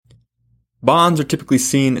Bonds are typically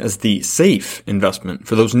seen as the safe investment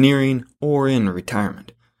for those nearing or in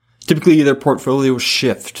retirement. Typically, their portfolios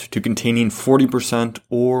shift to containing 40%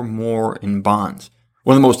 or more in bonds.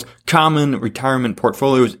 One of the most common retirement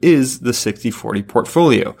portfolios is the 60-40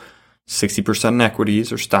 portfolio. 60% in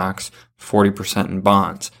equities or stocks, 40% in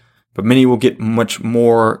bonds. But many will get much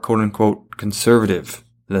more quote-unquote conservative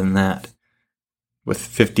than that, with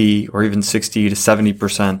 50 or even 60 to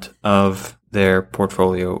 70% of their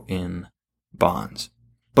portfolio in bonds.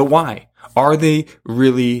 But why? Are they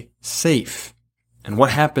really safe? And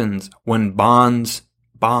what happens when bonds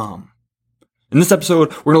bomb? In this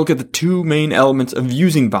episode, we're going to look at the two main elements of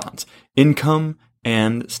using bonds: income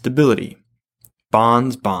and stability.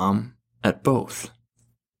 Bonds bomb at both.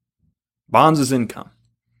 Bonds is income.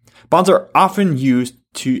 Bonds are often used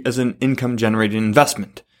as an income-generating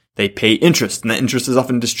investment. They pay interest, and that interest is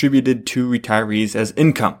often distributed to retirees as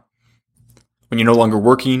income. When you're no longer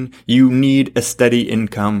working, you need a steady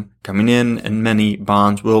income coming in, and many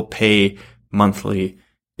bonds will pay monthly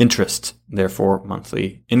interest, therefore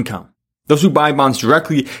monthly income. Those who buy bonds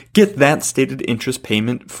directly get that stated interest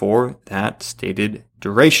payment for that stated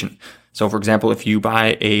duration. So, for example, if you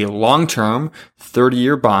buy a long-term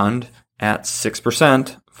 30-year bond at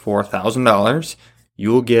 6% for $1,000, you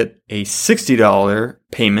will get a $60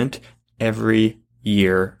 payment every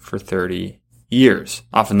year for 30 years.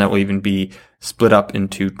 Often that will even be split up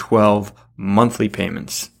into 12 monthly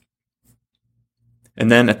payments.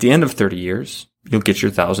 And then at the end of 30 years, you'll get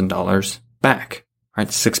your $1,000 back. Right?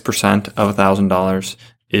 6% of $1,000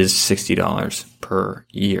 is $60 per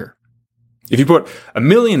year. If you put $1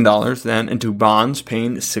 million then into bonds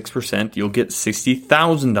paying 6%, you'll get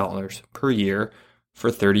 $60,000 per year for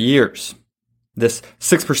 30 years. This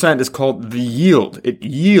 6% is called the yield. It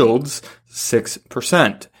yields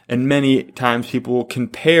 6%. And many times people will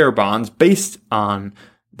compare bonds based on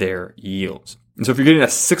their yields. And so if you're getting a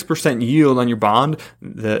 6% yield on your bond,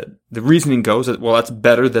 the reasoning goes that, well, that's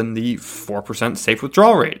better than the 4% safe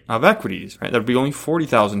withdrawal rate of equities, right? That would be only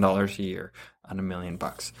 $40,000 a year on $1 million.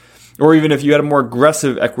 Or even if you had a more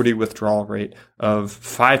aggressive equity withdrawal rate of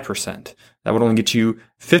 5%, that would only get you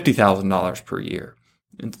 $50,000 per year.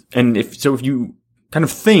 And if you kind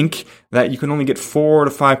of think that you can only get 4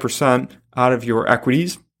 to 5% out of your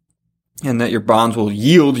equities, and that your bonds will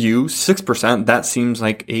yield you 6%, that seems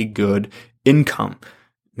like a good income.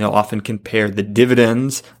 They'll often compare the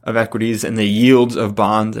dividends of equities and the yields of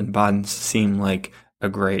bonds, and bonds seem like a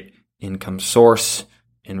great income source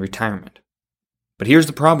in retirement. But here's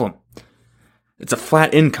the problem. It's a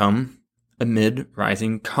flat income amid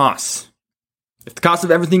rising costs. If the cost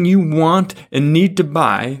of everything you want and need to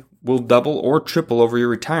buy will double or triple over your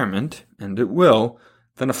retirement, and it will,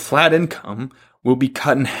 then a flat income will be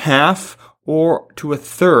cut in half or to a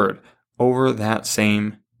third over that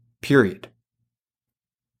same period.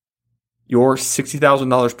 Your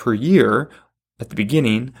 $60,000 per year at the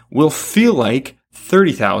beginning will feel like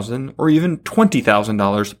 $30,000 or even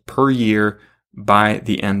 $20,000 per year by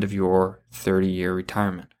the end of your 30-year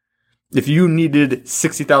retirement. If you needed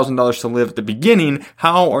 $60,000 to live at the beginning,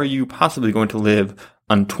 how are you possibly going to live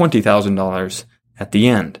on $20,000 at the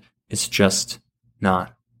end? It's just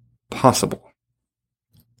not possible.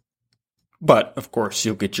 But, of course,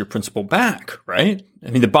 you'll get your principal back, right? I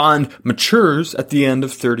mean, the bond matures at the end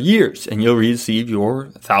of 30 years, and you'll receive your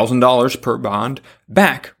 $1,000 per bond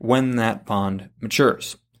back when that bond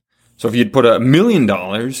matures. So if you'd put $1 million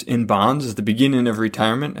in bonds at the beginning of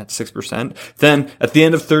retirement at 6%, then at the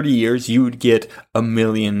end of 30 years, you would get $1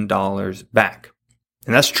 million back.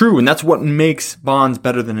 And that's true, and that's what makes bonds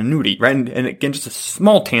better than annuity, right? And again, just a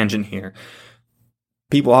small tangent here.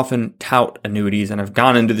 People often tout annuities, and I've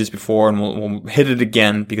gone into this before, and we'll hit it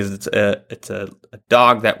again because it's a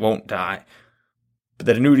dog that won't die. But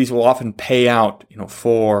that annuities will often pay out,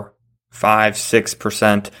 4, 5,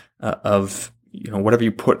 6% of whatever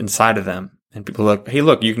you put inside of them. And people are like, hey,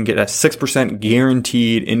 look, you can get a 6%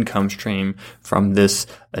 guaranteed income stream from this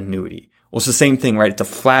annuity. Well, it's the same thing, right? It's a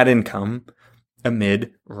flat income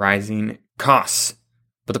amid rising costs.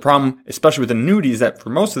 But the problem, especially with annuities, is that for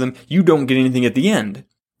most of them, you don't get anything at the end.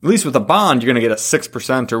 At least with a bond, you're going to get a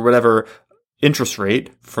 6% or whatever interest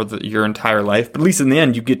rate for your entire life. But at least in the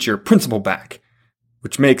end, you get your principal back,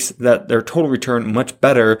 which makes that their total return much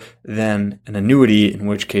better than an annuity, in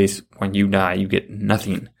which case, when you die, you get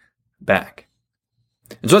nothing back.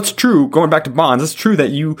 And so that's true, going back to bonds, it's true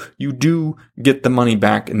that you do get the money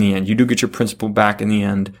back in the end. You do get your principal back in the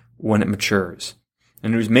end when it matures.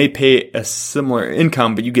 Annuities may pay a similar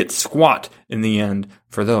income, but you get squat in the end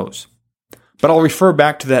for those. But I'll refer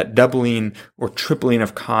back to that doubling or tripling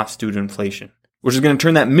of costs due to inflation. which is going to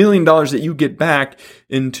turn that $1 million that you get back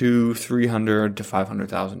into $300,000 to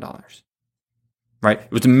 $500,000. Right?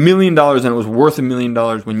 It was $1 million and it was worth $1 million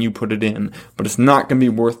when you put it in, but it's not going to be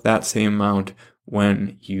worth that same amount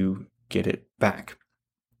when you get it back.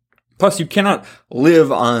 Plus, you cannot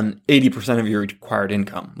live on 80% of your required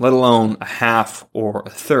income, let alone a half or a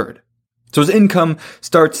third. So as inflation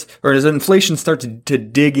starts to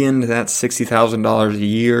dig into that $60,000 a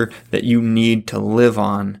year that you need to live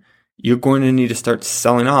on, you're going to need to start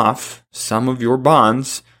selling off some of your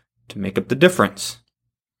bonds to make up the difference.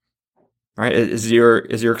 Right? As your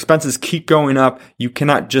expenses keep going up, you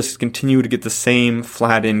cannot just continue to get the same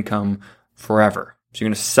flat income forever. So you're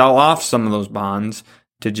going to sell off some of those bonds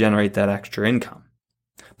to generate that extra income.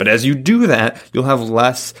 But as you do that, you'll have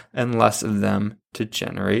less and less of them to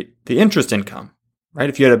generate the interest income. Right?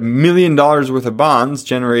 If you had $1 million worth of bonds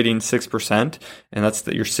generating 6%, and that's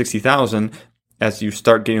your $60,000, as you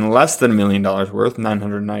start getting less than $1 million worth,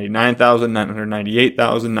 $999,000, $998,000,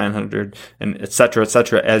 $900, and et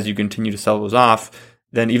cetera, as you continue to sell those off,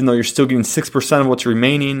 then even though you're still getting 6% of what's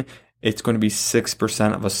remaining, it's going to be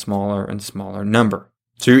 6% of a smaller and smaller number.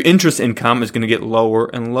 So your interest income is going to get lower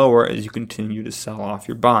and lower as you continue to sell off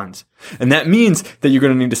your bonds. And that means that you're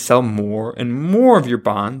going to need to sell more and more of your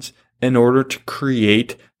bonds in order to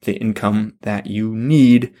create the income that you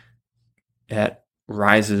need at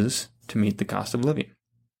rises to meet the cost of living.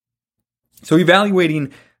 So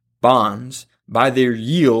evaluating bonds by their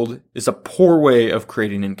yield is a poor way of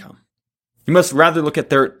creating income. You must rather look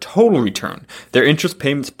at their total return, their interest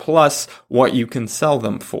payments plus what you can sell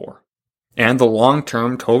them for. And the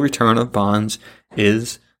long-term total return of bonds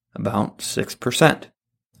is about 6%.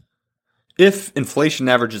 If inflation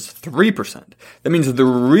averages 3%, that means that the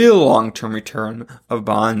real long-term return of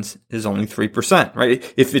bonds is only 3%,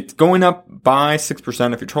 right? If it's going up by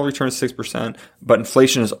 6%, if your total return is 6%, but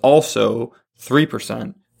inflation is also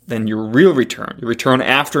 3%, then your real return, your return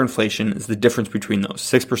after inflation, is the difference between those.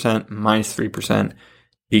 6% minus 3%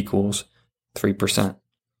 equals 3%.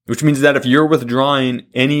 Which means that if you're withdrawing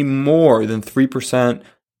any more than 3%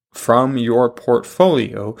 from your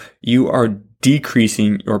portfolio, you are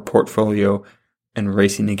decreasing your portfolio and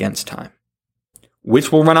racing against time.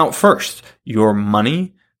 Which will run out first, your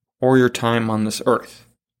money or your time on this earth?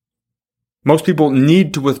 Most people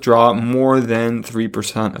need to withdraw more than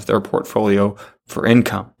 3% of their portfolio for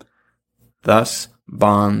income. Thus,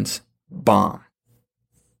 bonds bomb.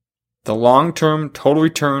 The long-term total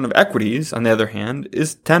return of equities, on the other hand,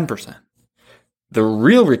 is 10%. The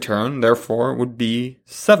real return, therefore, would be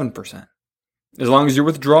 7%. As long as your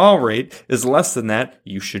withdrawal rate is less than that,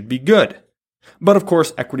 you should be good. But of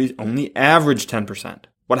course, equities only average 10%.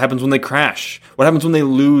 What happens when they crash? What happens when they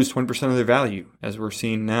lose 20% of their value, as we're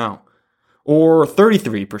seeing now? Or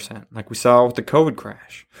 33%, like we saw with the COVID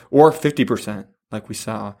crash. Or 50%, like we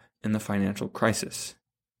saw in the financial crisis.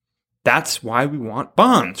 That's why we want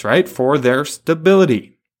bonds, right? For their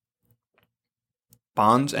stability.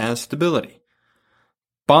 Bonds as stability.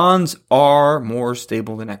 Bonds are more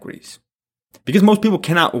stable than equities. Because most people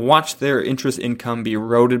cannot watch their interest income be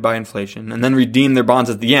eroded by inflation and then redeem their bonds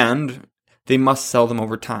at the end, they must sell them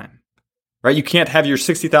over time. Right? You can't have your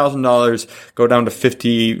 $60,000 go down to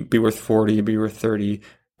 50, be worth 40, be worth 30,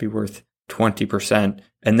 be worth 20%,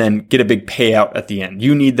 and then get a big payout at the end.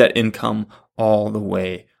 You need that income all the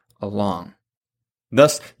way along.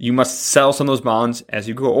 Thus, you must sell some of those bonds as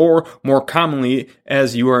you go, or more commonly,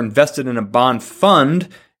 as you are invested in a bond fund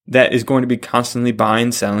that is going to be constantly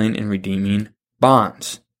buying, selling, and redeeming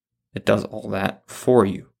bonds. It does all that for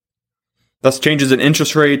you. Thus, changes in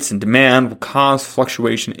interest rates and demand will cause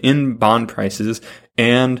fluctuation in bond prices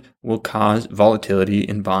and will cause volatility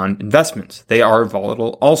in bond investments. They are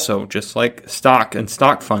volatile also, just like stock and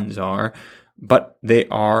stock funds are, but they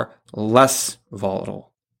are less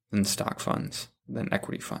volatile than stock funds, than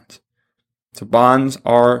equity funds. So bonds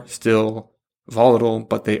are still volatile,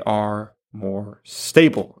 but they are more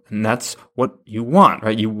stable. And that's what you want,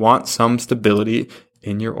 right? You want some stability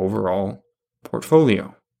in your overall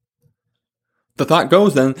portfolio. The thought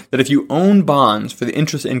goes then that if you own bonds for the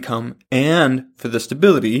interest income and for the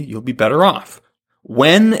stability, you'll be better off.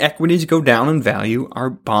 When equities go down in value, our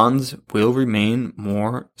bonds will remain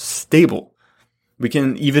more stable. We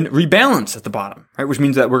can even rebalance at the bottom, right? Which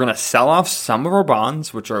means that we're going to sell off some of our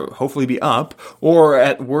bonds, which are hopefully be up, or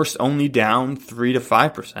at worst only down 3 to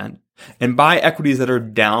 5%, and buy equities that are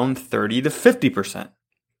down 30 to 50%.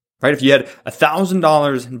 Right? If you had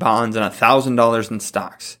 $1,000 in bonds and $1,000 in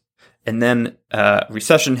stocks, and then a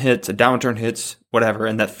recession hits, a downturn hits, whatever,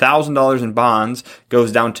 and that $1,000 in bonds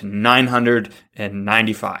goes down to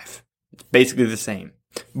 $995. It's basically the same.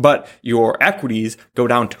 but your equities go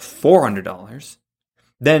down to $400,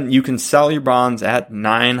 then you can sell your bonds at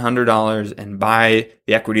 $900 and buy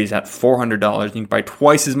the equities at $400. You can buy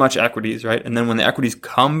twice as much equities, right? And then when the equities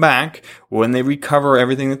come back, when they recover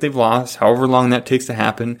everything that they've lost, however long that takes to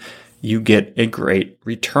happen, you get a great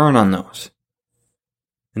return on those.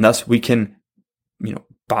 And thus we can,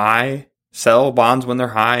 sell bonds when they're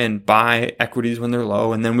high and buy equities when they're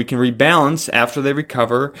low. And then we can rebalance after they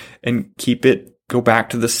recover and go back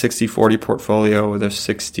to the 60-40 portfolio or the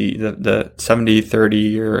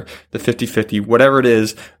 70-30 or the 50-50, whatever it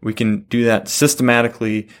is. We can do that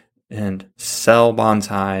systematically and sell bonds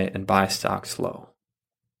high and buy stocks low,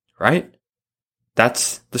 right?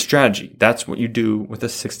 That's the strategy. That's what you do with a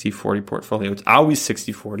 60-40 portfolio. It's always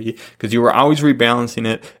 60-40 because you are always rebalancing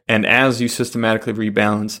it. And as you systematically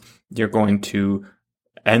rebalance, you're going to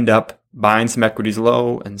end up buying some equities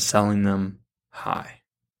low and selling them high.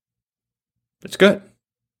 It's good,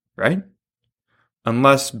 right?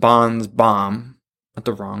 Unless bonds bomb at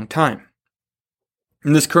the wrong time.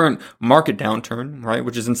 In this current market downturn, right,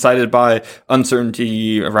 which is incited by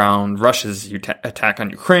uncertainty around Russia's attack on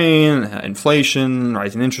Ukraine, inflation,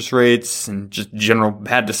 rising interest rates, and just general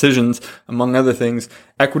bad decisions, among other things,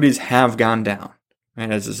 equities have gone down. Right?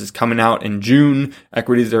 As this is coming out in June,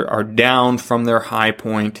 equities are down from their high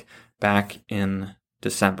point back in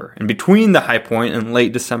December. And between the high point in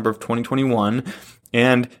late December of 2021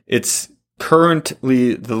 and its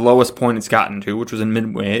currently the lowest point it's gotten to, which was in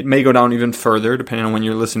midway, it may go down even further depending on when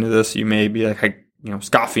you're listening to this. You may be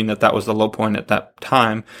scoffing that was the low point at that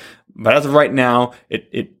time. But as of right now,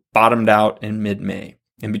 it bottomed out in mid-May.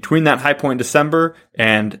 And between that high point in December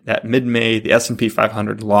and that mid-May, the S&P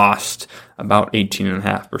 500 lost about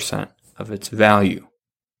 18.5% of its value.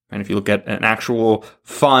 And if you look at an actual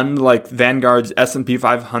fund like Vanguard's S&P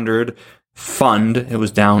 500 fund, it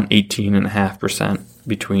was down 18.5%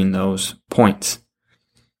 between those points.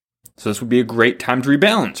 So this would be a great time to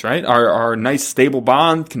rebalance, right? Our nice stable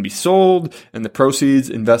bond can be sold and the proceeds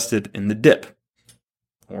invested in the dip.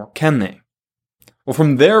 Or can they? Well,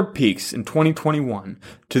 from their peaks in 2021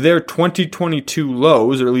 to their 2022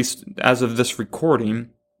 lows, or at least as of this recording,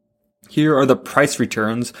 here are the price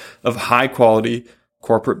returns of high quality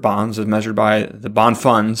corporate bonds as measured by the bond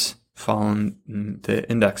funds following the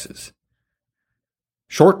indexes.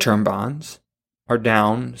 Short-term bonds are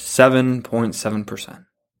down 7.7%.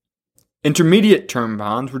 Intermediate-term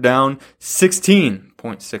bonds were down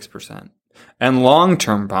 16.6%. And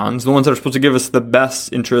long-term bonds, the ones that are supposed to give us the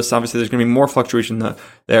best interest, obviously there's going to be more fluctuation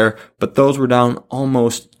there, but those were down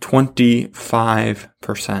almost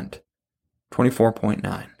 25%.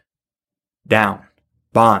 24.9%. Down.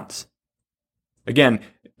 Bonds. Again,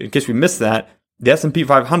 in case we missed that, the S&P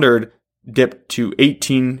 500 dipped to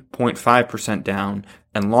 18.5% down,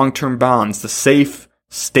 and long-term bonds, the safe,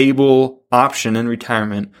 stable option in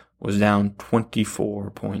retirement, was down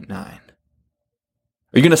 24.9%.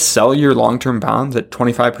 Are you going to sell your long-term bonds at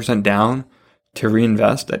 25% down to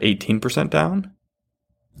reinvest at 18% down?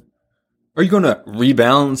 Are you going to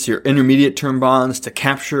rebalance your intermediate-term bonds to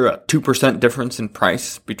capture a 2% difference in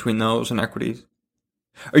price between those and equities?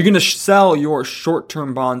 Are you going to sell your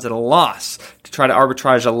short-term bonds at a loss to try to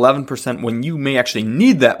arbitrage 11% when you may actually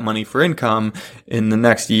need that money for income in the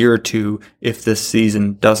next year or two if this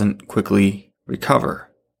season doesn't quickly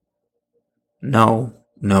recover? No,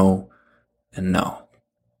 no, and no.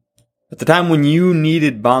 At the time when you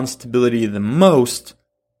needed bond stability the most,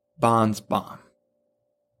 bonds bomb.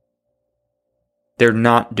 They're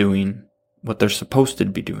not doing what they're supposed to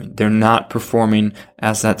be doing. They're not performing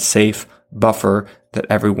as that safe buffer that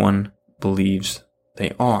everyone believes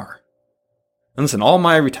they are. And listen, all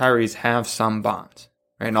my retirees have some bonds,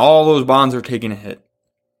 right? And all those bonds are taking a hit.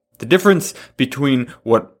 The difference between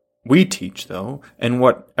what we teach, though, and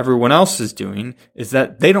what everyone else is doing is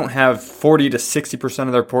that they don't have 40 to 60%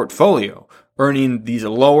 of their portfolio earning these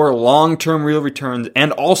lower long-term real returns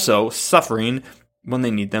and also suffering when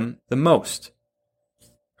they need them the most.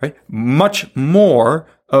 Right? Much more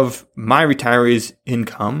of my retirees'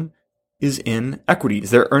 income is in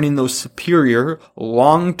equities. They're earning those superior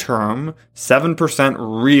long-term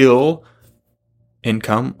 7% real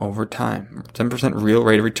income over time, 7% real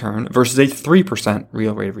rate of return versus a 3%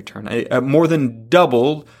 real rate of return, a more than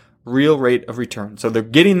doubled real rate of return. So they're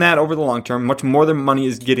getting that over the long term, much more than money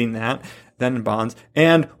is getting that than in bonds.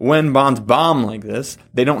 And when bonds bomb like this,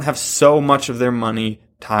 they don't have so much of their money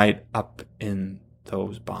tied up in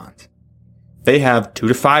those bonds. They have 2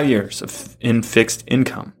 to 5 years in fixed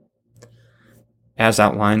income, as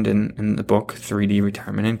outlined in the book 3D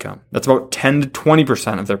Retirement Income. That's about 10 to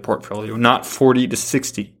 20% of their portfolio, not 40 to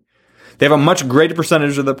 60. They have a much greater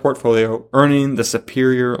percentage of their portfolio earning the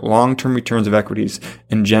superior long-term returns of equities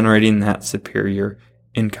and generating that superior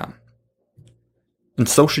income. And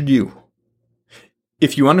so should you.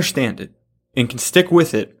 If you understand it and can stick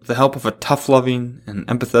with it with the help of a tough-loving and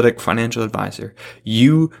empathetic financial advisor,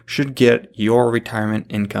 you should get your retirement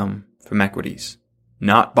income from equities,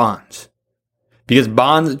 not bonds. Because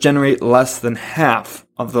bonds generate less than half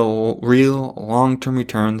of the real long-term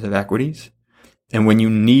returns of equities. And when you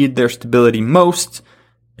need their stability most,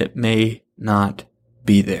 it may not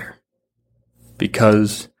be there.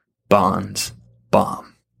 Because bonds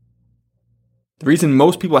bomb. The reason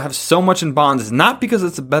most people have so much in bonds is not because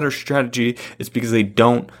it's a better strategy, it's because they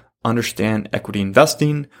don't understand equity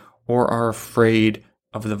investing or are afraid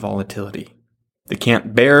of the volatility. They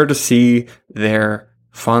can't bear to see their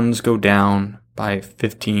funds go down by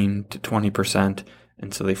 15 to 20%,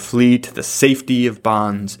 and so they flee to the safety of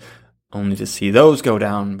bonds only to see those go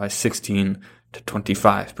down by 16 to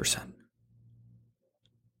 25%.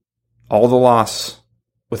 All the loss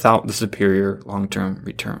without the superior long-term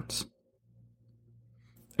returns.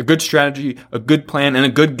 A good strategy, a good plan, and a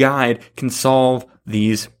good guide can solve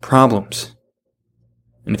these problems.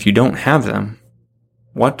 And if you don't have them,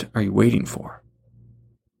 what are you waiting for?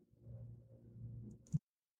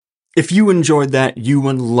 If you enjoyed that, you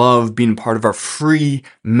would love being part of our free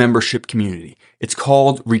membership community. It's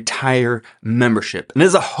called Retire Membership, and it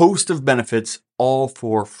has a host of benefits, all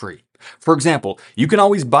for free. For example, you can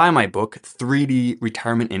always buy my book, 3D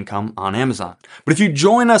Retirement Income, on Amazon. But if you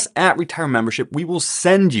join us at Retire Membership, we will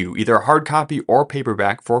send you either a hard copy or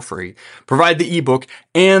paperback for free, provide the ebook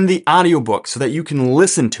and the audiobook so that you can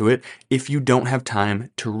listen to it if you don't have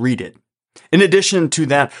time to read it. In addition to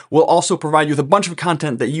that, we'll also provide you with a bunch of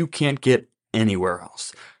content that you can't get anywhere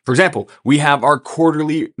else. For example, we have our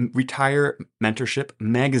quarterly Retire Mentorship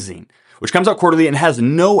magazine, which comes out quarterly and has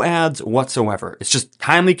no ads whatsoever. It's just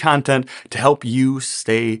timely content to help you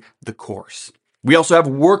stay the course. We also have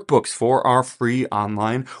workbooks for our free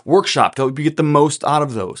online workshop to help you get the most out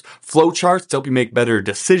of those, flowcharts to help you make better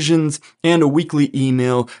decisions, and a weekly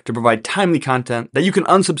email to provide timely content that you can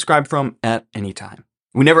unsubscribe from at any time.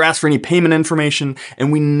 We never ask for any payment information,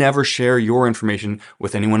 and we never share your information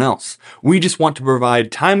with anyone else. We just want to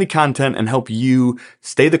provide timely content and help you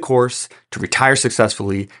stay the course to retire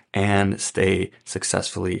successfully and stay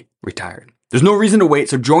successfully retired. There's no reason to wait,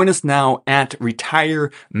 so join us now at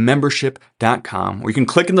retiremembership.com, where you can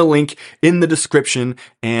click in the link in the description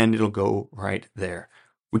and it'll go right there.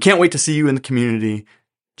 We can't wait to see you in the community.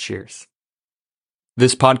 Cheers.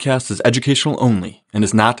 This podcast is educational only and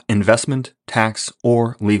is not investment, tax,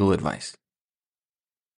 or legal advice.